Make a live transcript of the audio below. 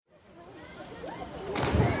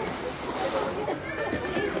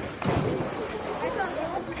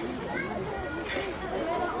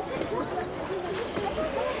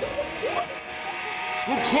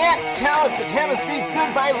can't tell if the chemistry's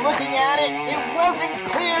good by looking at it. It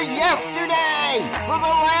wasn't clear yesterday. For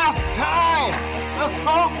the last time, the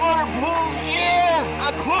saltwater pool is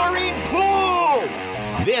a chlorine pool.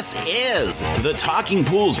 This is the Talking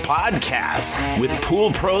Pools podcast with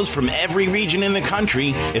pool pros from every region in the country.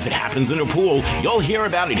 If it happens in a pool, you'll hear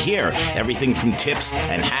about it here. Everything from tips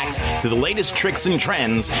and hacks to the latest tricks and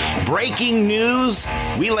trends. Breaking news,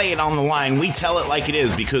 we lay it on the line. We tell it like it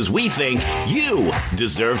is because we think you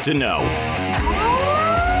deserve to know.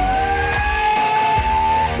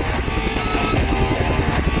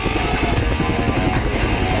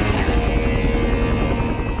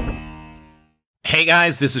 Hey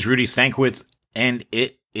guys, this is Rudy Stankiewicz, and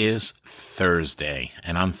it is Thursday.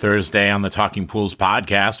 And on Thursday on the Talking Pools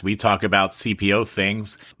podcast, we talk about CPO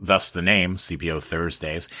things, thus the name, CPO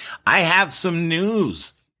Thursdays. I have some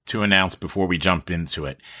news to announce before we jump into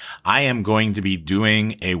it. I am going to be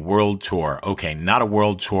doing a world tour. Okay, not a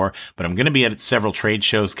world tour, but I'm going to be at several trade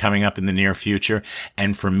shows coming up in the near future.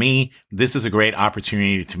 And for me, this is a great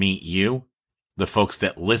opportunity to meet you, the folks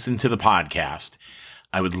that listen to the podcast.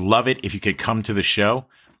 I would love it if you could come to the show.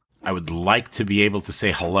 I would like to be able to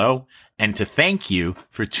say hello and to thank you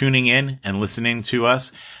for tuning in and listening to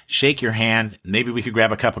us. Shake your hand. Maybe we could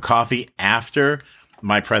grab a cup of coffee after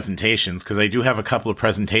my presentations, because I do have a couple of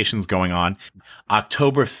presentations going on.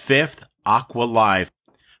 October 5th, Aqua Live.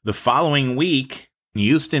 The following week,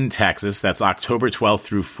 Houston, Texas, that's October 12th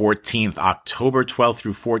through 14th. October 12th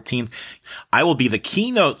through 14th, I will be the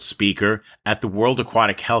keynote speaker at the World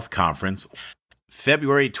Aquatic Health Conference.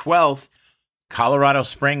 February 12th, Colorado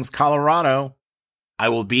Springs, Colorado, I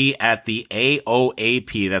will be at the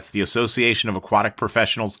AOAP, that's the Association of Aquatic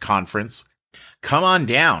Professionals Conference. Come on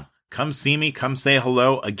down. Come see me. Come say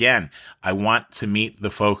hello. Again, I want to meet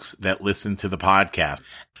the folks that listen to the podcast.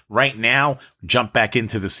 Right now, jump back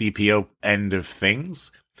into the CPO end of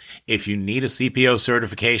things. If you need a CPO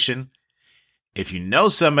certification, if you know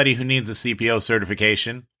somebody who needs a CPO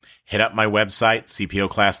certification, hit up my website,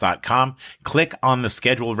 cpoclass.com. Click on the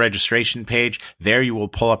scheduled registration page. There you will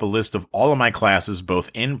pull up a list of all of my classes, both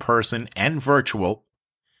in person and virtual.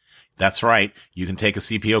 That's right. You can take a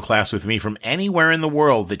CPO class with me from anywhere in the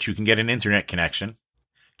world that you can get an internet connection.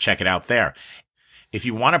 Check it out there. If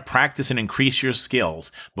you want to practice and increase your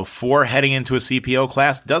skills before heading into a CPO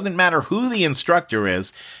class, doesn't matter who the instructor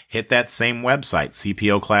is, hit that same website,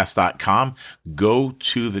 cpoclass.com. Go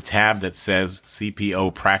to the tab that says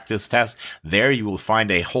CPO practice test. There you will find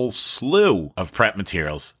a whole slew of prep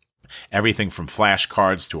materials. Everything from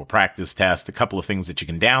flashcards to a practice test, a couple of things that you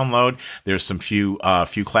can download. There's some few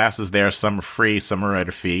classes there. Some are free, some are at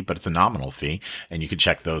a fee, but it's a nominal fee, and you can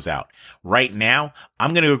check those out. Right now,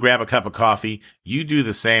 I'm going to go grab a cup of coffee. You do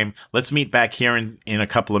the same. Let's meet back here in a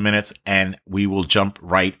couple of minutes, and we will jump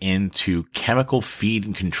right into chemical feed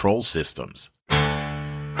and control systems.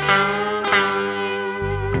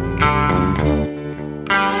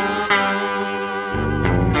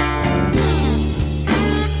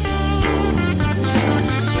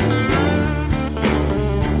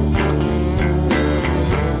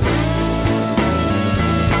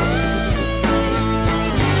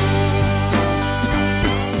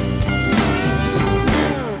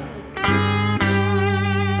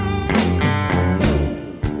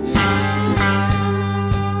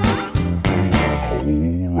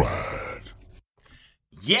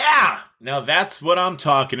 Yeah, now that's what I'm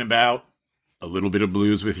talking about. A little bit of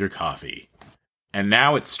blues with your coffee. And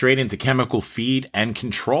now it's straight into chemical feed and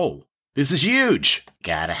control. This is huge.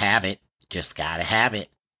 Gotta have it. Just gotta have it.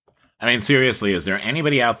 I mean, seriously, is there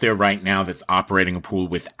anybody out there right now that's operating a pool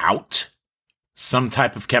without some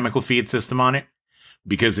type of chemical feed system on it?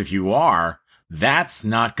 Because if you are, that's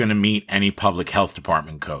not going to meet any public health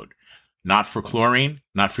department code. Not for chlorine,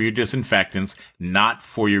 not for your disinfectants, not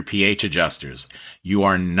for your pH adjusters. You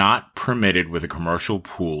are not permitted with a commercial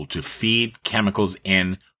pool to feed chemicals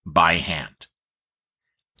in by hand.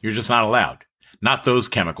 You're just not allowed. Not those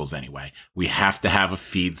chemicals anyway. We have to have a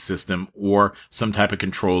feed system or some type of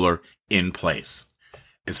controller in place.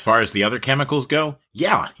 As far as the other chemicals go,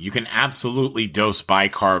 yeah, you can absolutely dose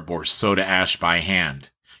bicarb or soda ash by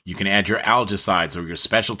hand. You can add your algicides or your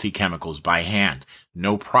specialty chemicals by hand.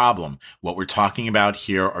 No problem. What we're talking about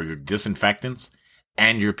here are your disinfectants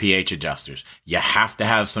and your pH adjusters. You have to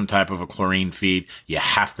have some type of a chlorine feed. You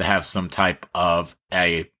have to have some type of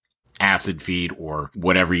a acid feed or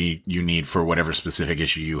whatever you need for whatever specific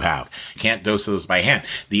issue you have. You can't dose those by hand.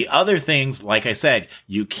 The other things, like I said,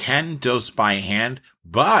 you can dose by hand,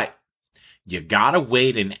 but you gotta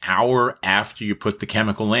wait an hour after you put the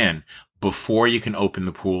chemical in before you can open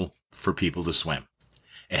the pool for people to swim.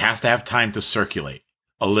 It has to have time to circulate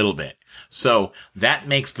a little bit. So that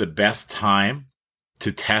makes the best time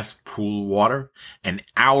to test pool water an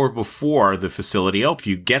hour before the facility opens. If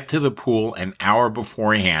you get to the pool an hour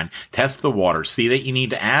beforehand, test the water, see that you need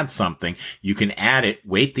to add something, you can add it,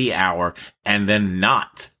 wait the hour, and then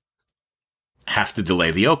not have to delay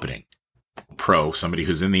the opening. Somebody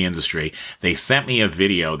who's in the industry, they sent me a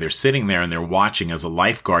video. They're sitting there and they're watching as a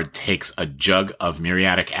lifeguard takes a jug of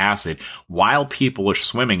muriatic acid while people are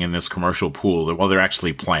swimming in this commercial pool. Well, they're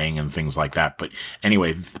actually playing and things like that. But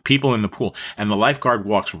anyway, the people in the pool, and the lifeguard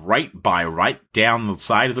walks right down the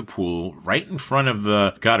side of the pool, right in front of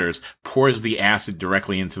the gutters, pours the acid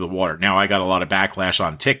directly into the water. Now, I got a lot of backlash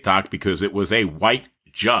on TikTok because it was a white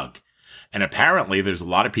jug. And apparently there's a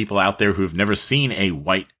lot of people out there who have never seen a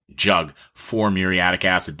white jug for muriatic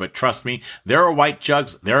acid. But trust me, there are white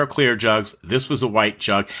jugs, there are clear jugs. This was a white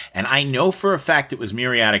jug. And I know for a fact it was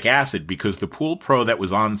muriatic acid because the pool pro that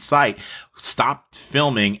was on site stopped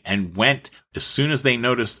filming and went as soon as they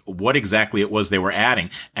noticed what exactly it was they were adding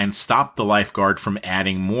and stopped the lifeguard from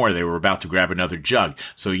adding more. They were about to grab another jug.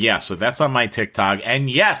 So that's on my TikTok. And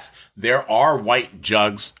yes, there are white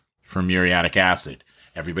jugs for muriatic acid.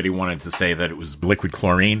 Everybody wanted to say that it was liquid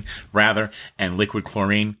chlorine, rather, and liquid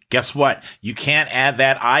chlorine. Guess what? You can't add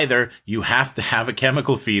that either. You have to have a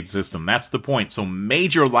chemical feed system. That's the point. So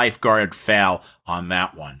major lifeguard fail on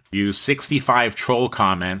that one. Use 65 troll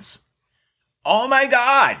comments. Oh my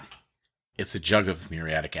God! It's a jug of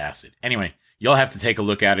muriatic acid. Anyway, you'll have to take a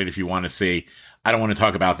look at it if you want to see. I don't want to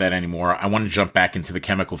talk about that anymore. I want to jump back into the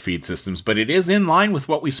chemical feed systems, but it is in line with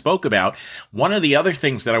what we spoke about. One of the other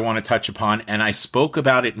things that I want to touch upon, and I spoke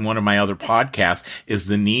about it in one of my other podcasts, is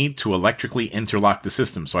the need to electrically interlock the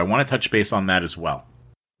system. So I want to touch base on that as well.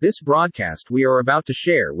 This broadcast we are about to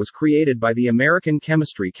share was created by the American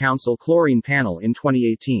Chemistry Council Chlorine Panel in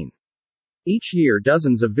 2018. Each year,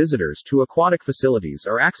 dozens of visitors to aquatic facilities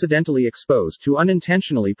are accidentally exposed to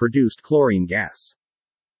unintentionally produced chlorine gas.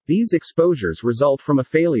 These exposures result from a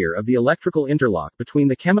failure of the electrical interlock between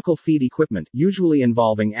the chemical feed equipment, usually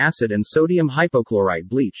involving acid and sodium hypochlorite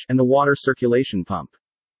bleach, and the water circulation pump.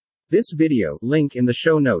 This video, link in the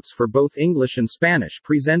show notes for both English and Spanish,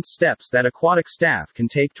 presents steps that aquatic staff can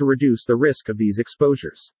take to reduce the risk of these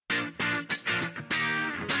exposures.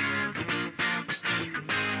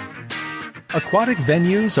 Aquatic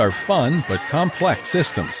venues are fun but complex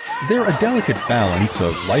systems. They're a delicate balance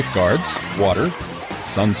of lifeguards, water,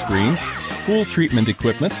 sunscreen, pool treatment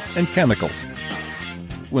equipment, and chemicals.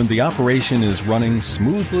 When the operation is running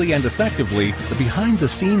smoothly and effectively, the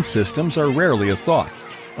behind-the-scenes systems are rarely a thought,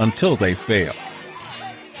 until they fail.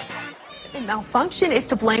 The malfunction is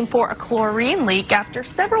to blame for a chlorine leak after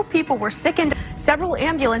several people were sickened. Several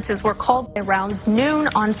ambulances were called around noon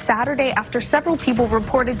on Saturday after several people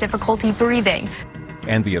reported difficulty breathing.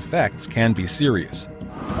 And the effects can be serious.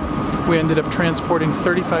 We ended up transporting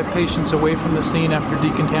 35 patients away from the scene after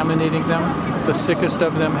decontaminating them. The sickest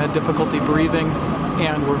of them had difficulty breathing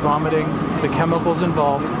and were vomiting. The chemicals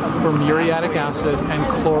involved were muriatic acid and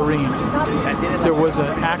chlorine. There was an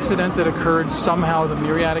accident that occurred. Somehow the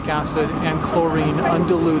muriatic acid and chlorine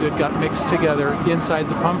undiluted got mixed together inside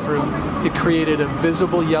the pump room. It created a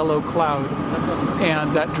visible yellow cloud,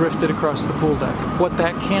 and that drifted across the pool deck. What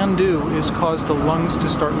that can do is cause the lungs to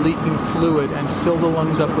start leaking fluid and fill the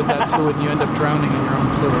lungs up with that fluid, and you end up drowning in your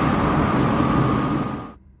own fluid.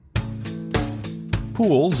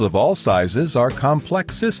 Pools of all sizes are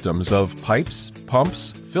complex systems of pipes,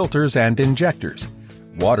 pumps, filters, and injectors.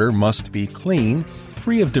 Water must be clean,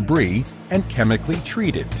 free of debris, and chemically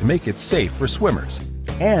treated to make it safe for swimmers.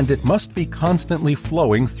 And it must be constantly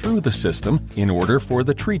flowing through the system in order for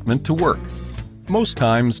the treatment to work. Most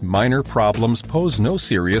times, minor problems pose no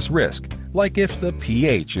serious risk, like if the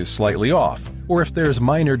pH is slightly off, or if there's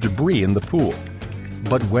minor debris in the pool.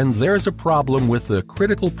 But when there's a problem with the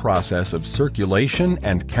critical process of circulation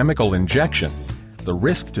and chemical injection, the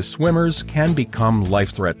risk to swimmers can become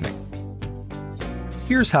life-threatening.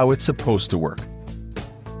 Here's how it's supposed to work.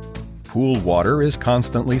 Pool water is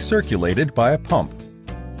constantly circulated by a pump.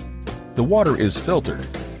 The water is filtered,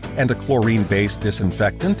 and a chlorine-based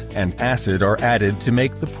disinfectant and acid are added to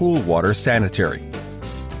make the pool water sanitary.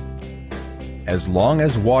 As long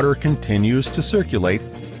as water continues to circulate,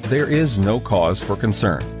 there is no cause for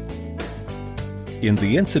concern. In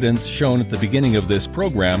the incidents shown at the beginning of this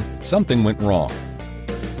program, something went wrong.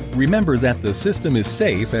 Remember that the system is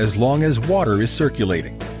safe as long as water is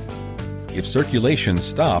circulating. If circulation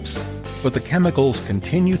stops, but the chemicals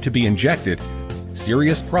continue to be injected,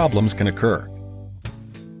 serious problems can occur.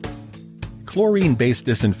 Chlorine-based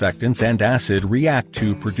disinfectants and acid react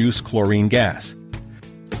to produce chlorine gas.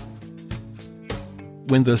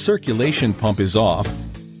 When the circulation pump is off,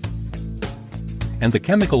 and the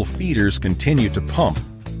chemical feeders continue to pump,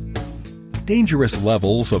 dangerous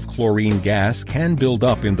levels of chlorine gas can build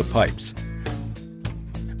up in the pipes.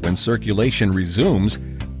 When circulation resumes,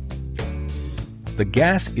 the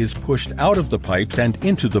gas is pushed out of the pipes and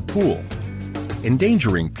into the pool,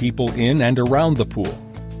 endangering people in and around the pool.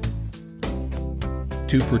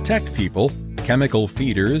 To protect people, chemical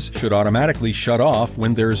feeders should automatically shut off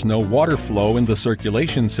when there's no water flow in the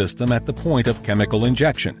circulation system at the point of chemical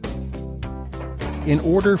injection. In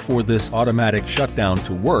order for this automatic shutdown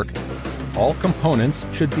to work, all components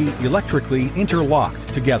should be electrically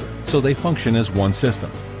interlocked together so they function as one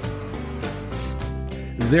system.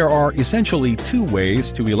 There are essentially two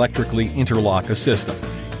ways to electrically interlock a system,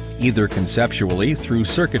 either conceptually through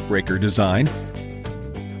circuit breaker design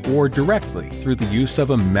or directly through the use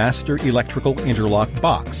of a master electrical interlock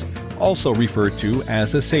box, also referred to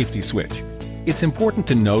as a safety switch. It's important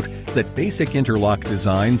to note that basic interlock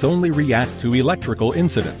designs only react to electrical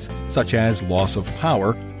incidents, such as loss of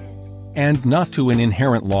power, and not to an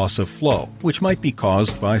inherent loss of flow, which might be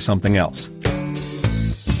caused by something else.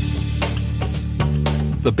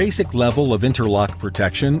 The basic level of interlock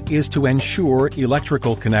protection is to ensure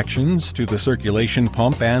electrical connections to the circulation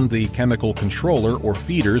pump and the chemical controller or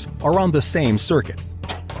feeders are on the same circuit.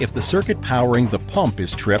 If the circuit powering the pump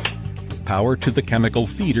is tripped, power to the chemical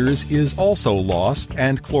feeders is also lost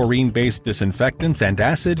and chlorine-based disinfectants and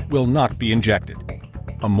acid will not be injected.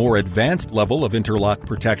 A more advanced level of interlock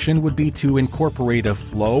protection would be to incorporate a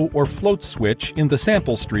flow or float switch in the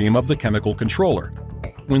sample stream of the chemical controller.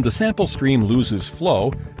 When the sample stream loses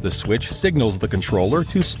flow, the switch signals the controller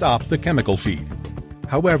to stop the chemical feed.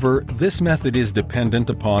 However, this method is dependent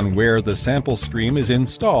upon where the sample stream is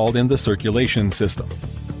installed in the circulation system.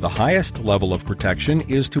 The highest level of protection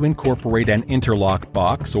is to incorporate an interlock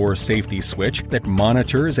box or safety switch that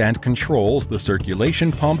monitors and controls the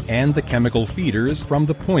circulation pump and the chemical feeders from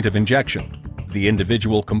the point of injection. The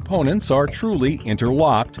individual components are truly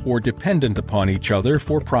interlocked or dependent upon each other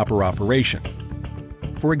for proper operation.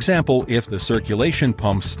 For example, if the circulation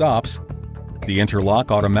pump stops, the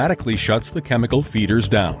interlock automatically shuts the chemical feeders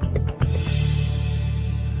down.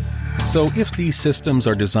 So if these systems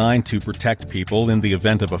are designed to protect people in the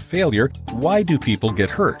event of a failure, why do people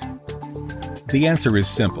get hurt? The answer is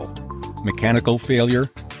simple: mechanical failure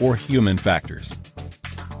or human factors.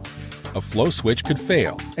 A flow switch could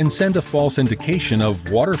fail and send a false indication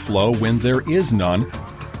of water flow when there is none,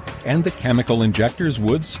 and the chemical injectors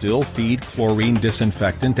would still feed chlorine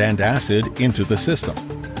disinfectant and acid into the system.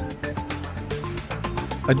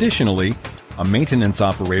 Additionally, a maintenance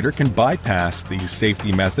operator can bypass these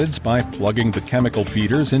safety methods by plugging the chemical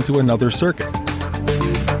feeders into another circuit.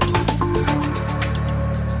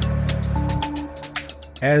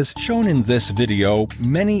 As shown in this video,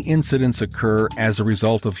 many incidents occur as a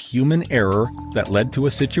result of human error that led to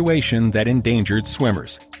a situation that endangered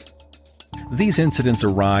swimmers. These incidents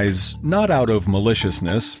arise not out of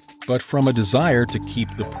maliciousness, but from a desire to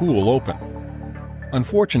keep the pool open.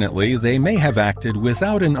 Unfortunately, they may have acted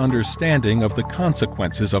without an understanding of the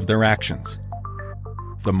consequences of their actions.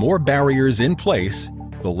 The more barriers in place,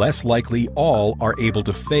 the less likely all are able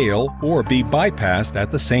to fail or be bypassed at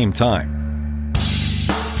the same time.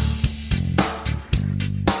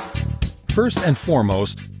 First and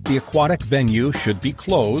foremost, the aquatic venue should be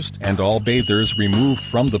closed and all bathers removed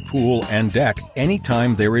from the pool and deck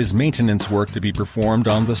anytime there is maintenance work to be performed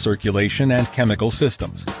on the circulation and chemical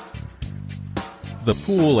systems. The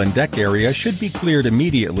pool and deck area should be cleared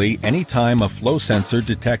immediately anytime a flow sensor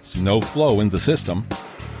detects no flow in the system,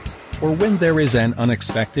 or when there is an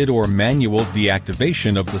unexpected or manual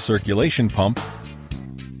deactivation of the circulation pump,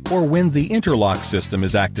 or when the interlock system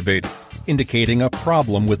is activated, indicating a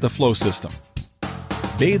problem with the flow system.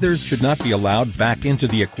 Bathers should not be allowed back into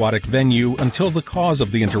the aquatic venue until the cause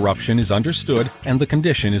of the interruption is understood and the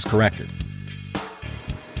condition is corrected.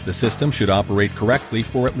 The system should operate correctly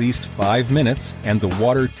for at least 5 minutes and the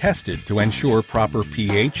water tested to ensure proper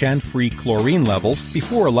pH and free chlorine levels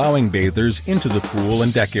before allowing bathers into the pool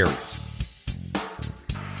and deck areas.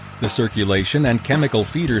 The circulation and chemical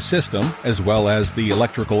feeder system, as well as the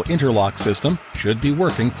electrical interlock system, should be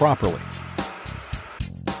working properly.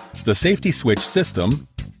 The safety switch system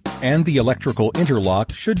and the electrical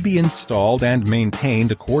interlock should be installed and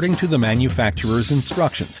maintained according to the manufacturer's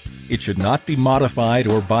instructions. It should not be modified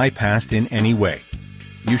or bypassed in any way.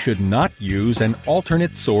 You should not use an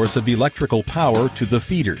alternate source of electrical power to the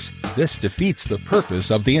feeders. This defeats the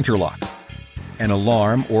purpose of the interlock. An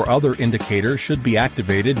alarm or other indicator should be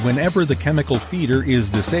activated whenever the chemical feeder is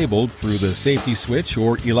disabled through the safety switch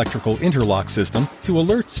or electrical interlock system to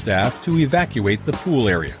alert staff to evacuate the pool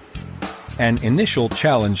area. An initial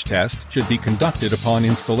challenge test should be conducted upon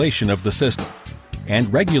installation of the system,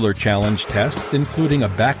 and regular challenge tests, including a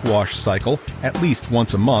backwash cycle at least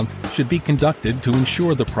once a month, should be conducted to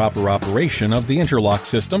ensure the proper operation of the interlock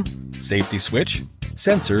system, safety switch,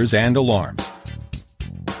 sensors, and alarms.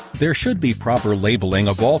 There should be proper labeling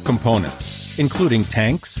of all components, including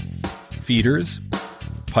tanks, feeders,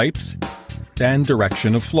 pipes, and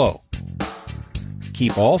direction of flow.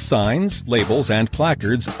 Keep all signs, labels, and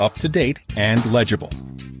placards up to date and legible.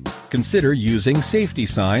 Consider using safety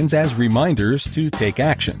signs as reminders to take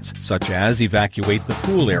actions, such as evacuate the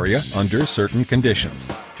pool area under certain conditions.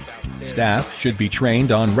 Staff should be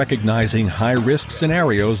trained on recognizing high-risk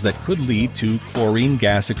scenarios that could lead to chlorine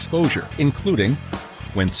gas exposure, including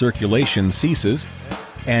when circulation ceases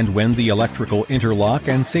and when the electrical interlock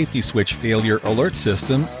and safety switch failure alert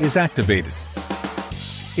system is activated.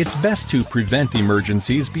 It's best to prevent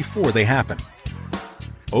emergencies before they happen.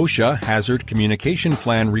 OSHA hazard communication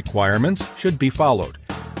plan requirements should be followed,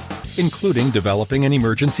 including developing an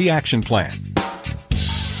emergency action plan.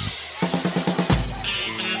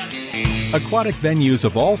 Aquatic venues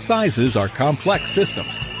of all sizes are complex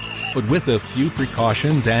systems, but with a few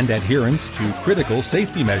precautions and adherence to critical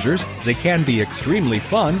safety measures, they can be extremely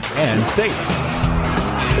fun and safe.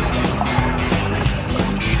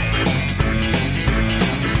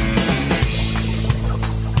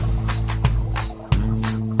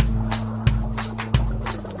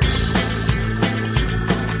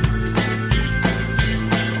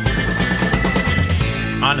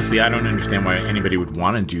 Honestly, I don't understand why anybody would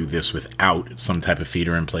want to do this without some type of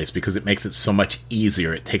feeder in place, because it makes it so much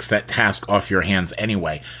easier. It takes that task off your hands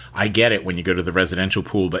anyway. I get it when you go to the residential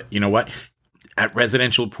pool, but you know what? At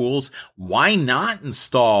residential pools, why not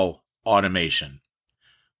install automation?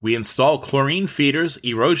 We install chlorine feeders,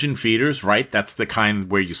 erosion feeders, right? That's the kind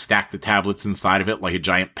where you stack the tablets inside of it like a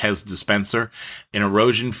giant Pez dispenser. An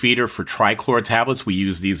erosion feeder for trichlor tablets. We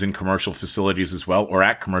use these in commercial facilities as well, or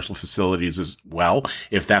at commercial facilities as well.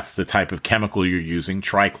 If that's the type of chemical you're using,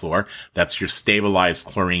 trichlor, that's your stabilized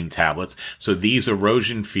chlorine tablets. So these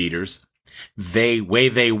erosion feeders, way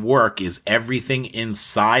they work is everything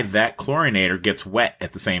inside that chlorinator gets wet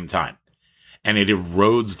at the same time, and it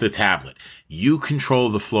erodes the tablet. You control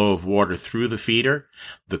the flow of water through the feeder.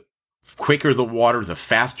 The quicker the water, the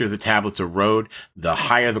faster the tablets erode, the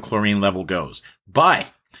higher the chlorine level goes. But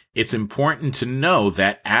it's important to know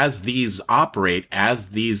that as these operate, as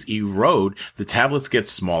these erode, the tablets get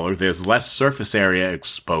smaller, there's less surface area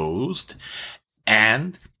exposed,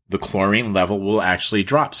 and the chlorine level will actually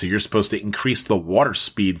drop. So you're supposed to increase the water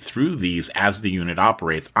speed through these as the unit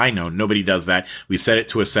operates. I know nobody does that. We set it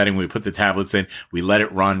to a setting. We put the tablets in. We let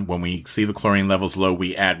it run. When we see the chlorine levels low,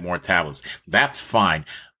 we add more tablets. That's fine.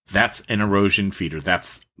 That's an erosion feeder.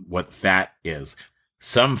 That's what that is.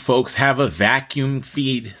 Some folks have a vacuum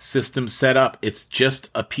feed system set up. It's just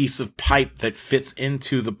a piece of pipe that fits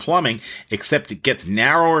into the plumbing, except it gets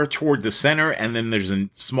narrower toward the center, and then there's a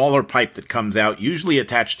smaller pipe that comes out, usually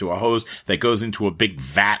attached to a hose that goes into a big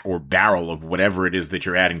vat or barrel of whatever it is that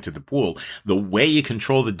you're adding to the pool. The way you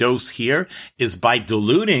control the dose here is by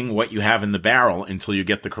diluting what you have in the barrel until you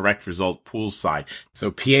get the correct result poolside. So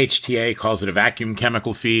PHTA calls it a vacuum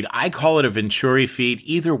chemical feed. I call it a Venturi feed.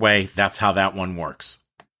 Either way, that's how that one works.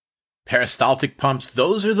 Peristaltic pumps,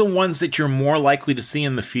 those are the ones that you're more likely to see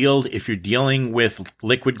in the field if you're dealing with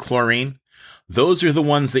liquid chlorine. Those are the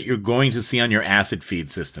ones that you're going to see on your acid feed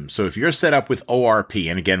system. So if you're set up with ORP,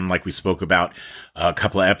 and again, like we spoke about a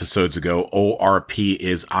couple of episodes ago, ORP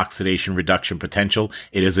is oxidation reduction potential.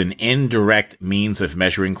 It is an indirect means of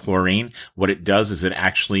measuring chlorine. What it does is it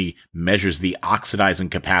actually measures the oxidizing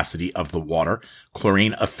capacity of the water.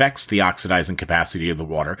 Chlorine affects the oxidizing capacity of the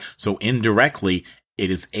water. So indirectly, it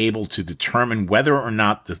is able to determine whether or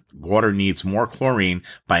not the water needs more chlorine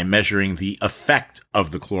by measuring the effect of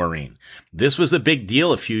the chlorine. This was a big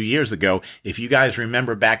deal a few years ago. If you guys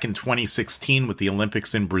remember back in 2016 with the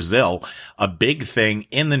Olympics in Brazil, a big thing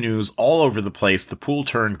in the news all over the place, the pool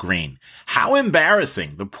turned green. How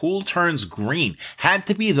embarrassing. The pool turns green. Had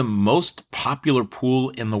to be the most popular pool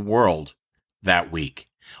in the world that week.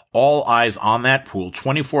 All eyes on that pool,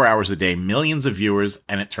 24 hours a day, millions of viewers,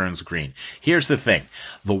 and it turns green. Here's the thing.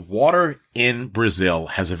 The water in Brazil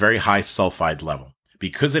has a very high sulfide level.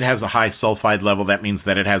 Because it has a high sulfide level, that means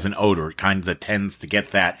that it has an odor. It kind of tends to get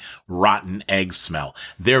that rotten egg smell.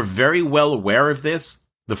 They're very well aware of this,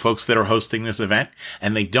 the folks that are hosting this event,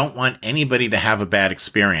 and they don't want anybody to have a bad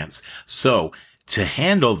experience. So, to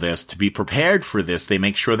handle this, to be prepared for this, they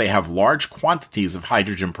make sure they have large quantities of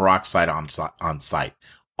hydrogen peroxide on site.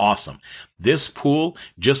 Awesome. This pool,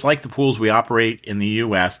 just like the pools we operate in the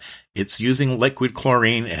U.S., It's using liquid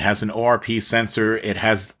chlorine. It has an ORP sensor. It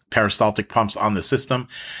has peristaltic pumps on the system.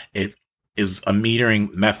 It is a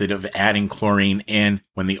metering method of adding chlorine in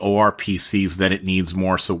when the ORP sees that it needs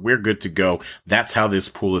more. So we're good to go. That's how this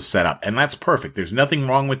pool is set up. And that's perfect. There's nothing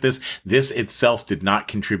wrong with this. This itself did not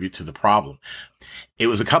contribute to the problem. It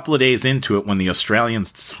was a couple of days into it when the Australian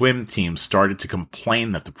swim team started to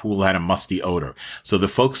complain that the pool had a musty odor. So the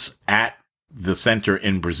folks at the center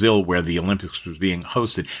in Brazil where the Olympics was being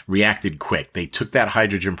hosted reacted quick. They took that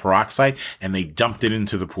hydrogen peroxide and they dumped it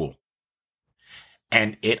into the pool.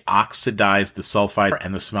 And it oxidized the sulfide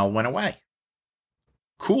and the smell went away.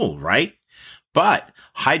 Cool, right? But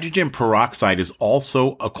hydrogen peroxide is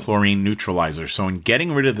also a chlorine neutralizer. So in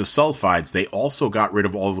getting rid of the sulfides, they also got rid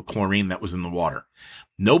of all the chlorine that was in the water.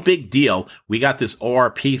 No big deal. We got this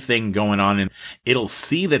ORP thing going on and it'll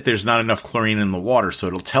see that there's not enough chlorine in the water. So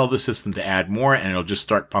it'll tell the system to add more and it'll just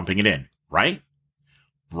start pumping it in, right?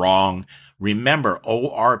 Wrong. Remember,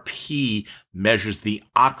 ORP measures the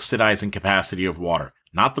oxidizing capacity of water,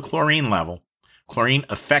 not the chlorine level. Chlorine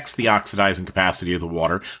affects the oxidizing capacity of the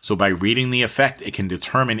water, so by reading the effect, it can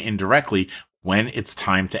determine indirectly when it's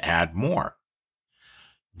time to add more.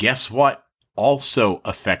 Guess what also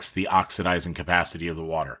affects the oxidizing capacity of the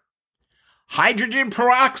water? Hydrogen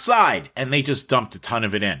peroxide! And they just dumped a ton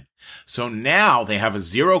of it in. So now they have a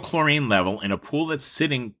zero chlorine level in a pool that's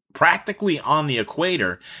sitting practically on the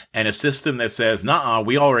equator and a system that says, nuh-uh,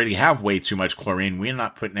 we already have way too much chlorine. We're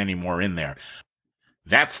not putting any more in there.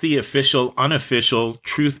 That's the official, unofficial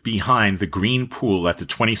truth behind the green pool at the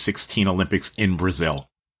 2016 Olympics in Brazil.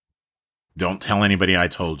 Don't tell anybody I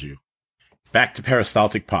told you. Back to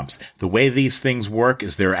peristaltic pumps. The way these things work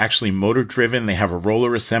is they're actually motor driven. They have a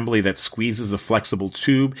roller assembly that squeezes a flexible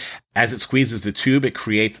tube. As it squeezes the tube, it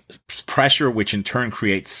creates pressure, which in turn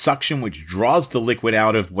creates suction, which draws the liquid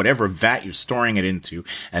out of whatever vat you're storing it into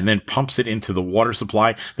and then pumps it into the water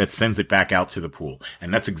supply that sends it back out to the pool.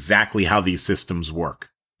 And that's exactly how these systems work.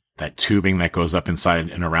 That tubing that goes up inside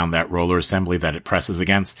and around that roller assembly that it presses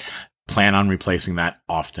against, plan on replacing that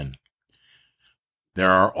often. There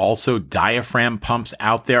are also diaphragm pumps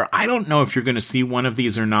out there. I don't know if you're going to see one of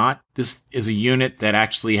these or not. This is a unit that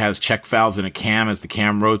actually has check valves and a cam. As the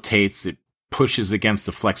cam rotates, it pushes against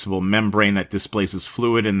the flexible membrane that displaces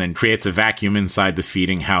fluid and then creates a vacuum inside the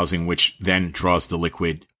feeding housing, which then draws the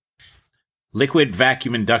liquid. Liquid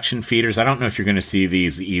vacuum induction feeders. I don't know if you're going to see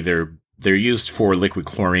these either. They're used for liquid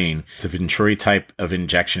chlorine. It's a Venturi type of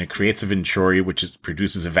injection. It creates a Venturi, which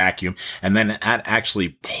produces a vacuum, and then it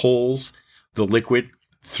actually pulls the liquid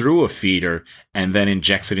through a feeder and then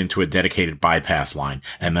injects it into a dedicated bypass line.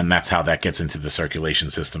 And then that's how that gets into the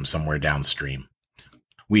circulation system somewhere downstream.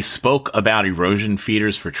 We spoke about erosion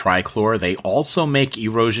feeders for trichlor. They also make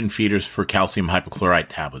erosion feeders for calcium hypochlorite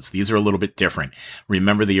tablets. These are a little bit different.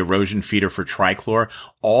 Remember the erosion feeder for trichlor?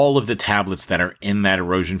 All of the tablets that are in that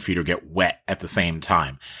erosion feeder get wet at the same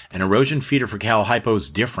time. An erosion feeder for cal hypo is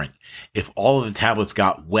different. If all of the tablets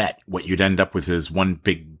got wet, what you'd end up with is one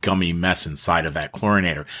big gummy mess inside of that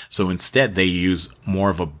chlorinator. So instead, they use more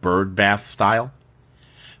of a bird bath style.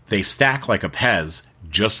 They stack like a Pez,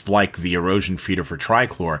 just like the erosion feeder for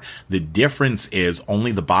trichlor. The difference is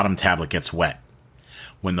only the bottom tablet gets wet.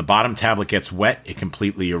 When the bottom tablet gets wet, it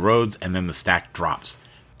completely erodes and then the stack drops.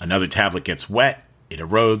 Another tablet gets wet, it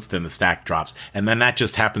erodes, then the stack drops. And then that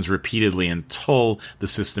just happens repeatedly until the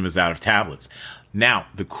system is out of tablets. Now,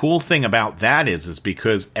 the cool thing about that is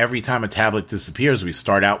because every time a tablet disappears, we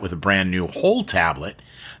start out with a brand new whole tablet.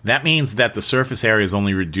 That means that the surface area is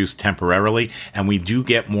only reduced temporarily, and we do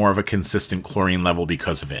get more of a consistent chlorine level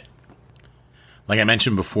because of it. Like I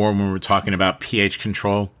mentioned before when we were talking about pH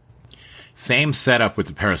control, same setup with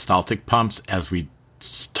the peristaltic pumps as we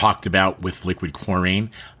talked about with liquid chlorine.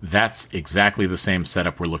 That's exactly the same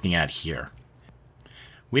setup we're looking at here.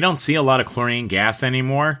 We don't see a lot of chlorine gas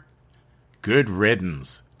anymore. Good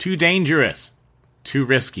riddance. Too dangerous. Too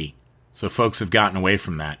risky. So folks have gotten away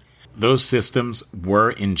from that. Those systems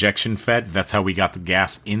were injection fed. That's how we got the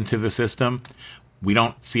gas into the system. We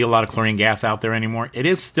don't see a lot of chlorine gas out there anymore. It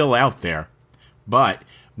is still out there, but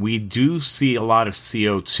we do see a lot of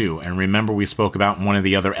CO2. And remember, we spoke about in one of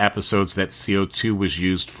the other episodes that CO2 was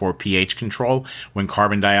used for pH control. When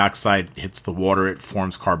carbon dioxide hits the water, it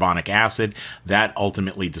forms carbonic acid. That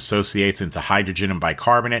ultimately dissociates into hydrogen and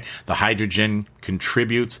bicarbonate. The hydrogen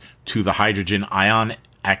contributes to the hydrogen ion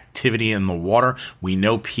activity in the water. We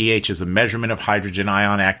know pH is a measurement of hydrogen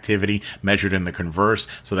ion activity measured in the converse.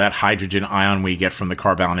 So that hydrogen ion we get from the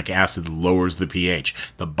carbonic acid lowers the pH.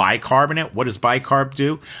 The bicarbonate, what does bicarb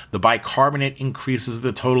do? The bicarbonate increases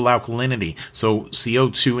the total alkalinity. So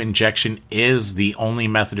CO2 injection is the only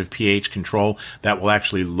method of pH control that will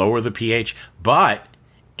actually lower the pH, but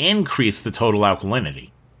increase the total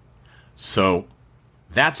alkalinity. So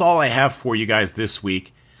that's all I have for you guys this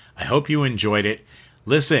week. I hope you enjoyed it.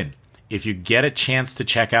 Listen, if you get a chance to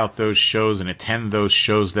check out those shows and attend those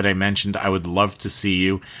shows that I mentioned, I would love to see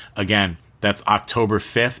you. Again, that's October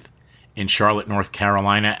 5th in Charlotte, North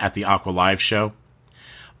Carolina at the Aqua Live Show.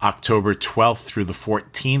 October 12th through the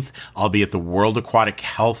 14th, I'll be at the World Aquatic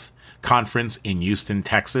Health Conference in Houston,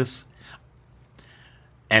 Texas.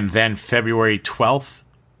 And then February 12th,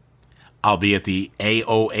 I'll be at the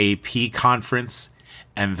AOAP Conference,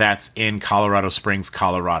 and that's in Colorado Springs,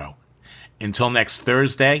 Colorado. Until next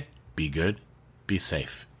Thursday, be good, be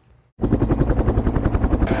safe.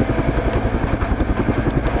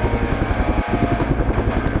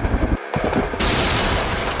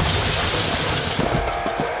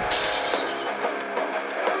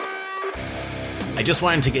 I just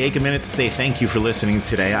wanted to take a minute to say thank you for listening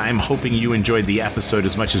today. I'm hoping you enjoyed the episode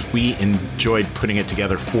as much as we enjoyed putting it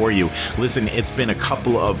together for you. Listen, it's been a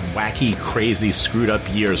couple of wacky, crazy, screwed up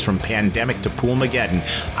years from pandemic to Poolmageddon.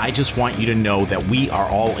 I just want you to know that we are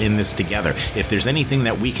all in this together. If there's anything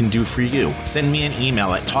that we can do for you, send me an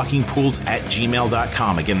email at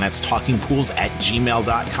talkingpools@gmail.com. Again, that's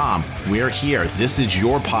talkingpools@gmail.com. We're here. This is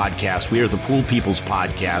your podcast. We are the Pool People's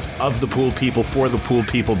Podcast, of the Pool People, for the Pool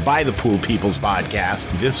People, by the Pool People's Podcast.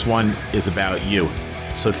 This one is about you.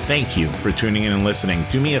 So thank you for tuning in and listening.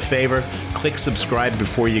 Do me a favor, click subscribe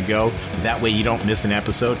before you go. That way you don't miss an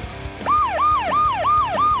episode.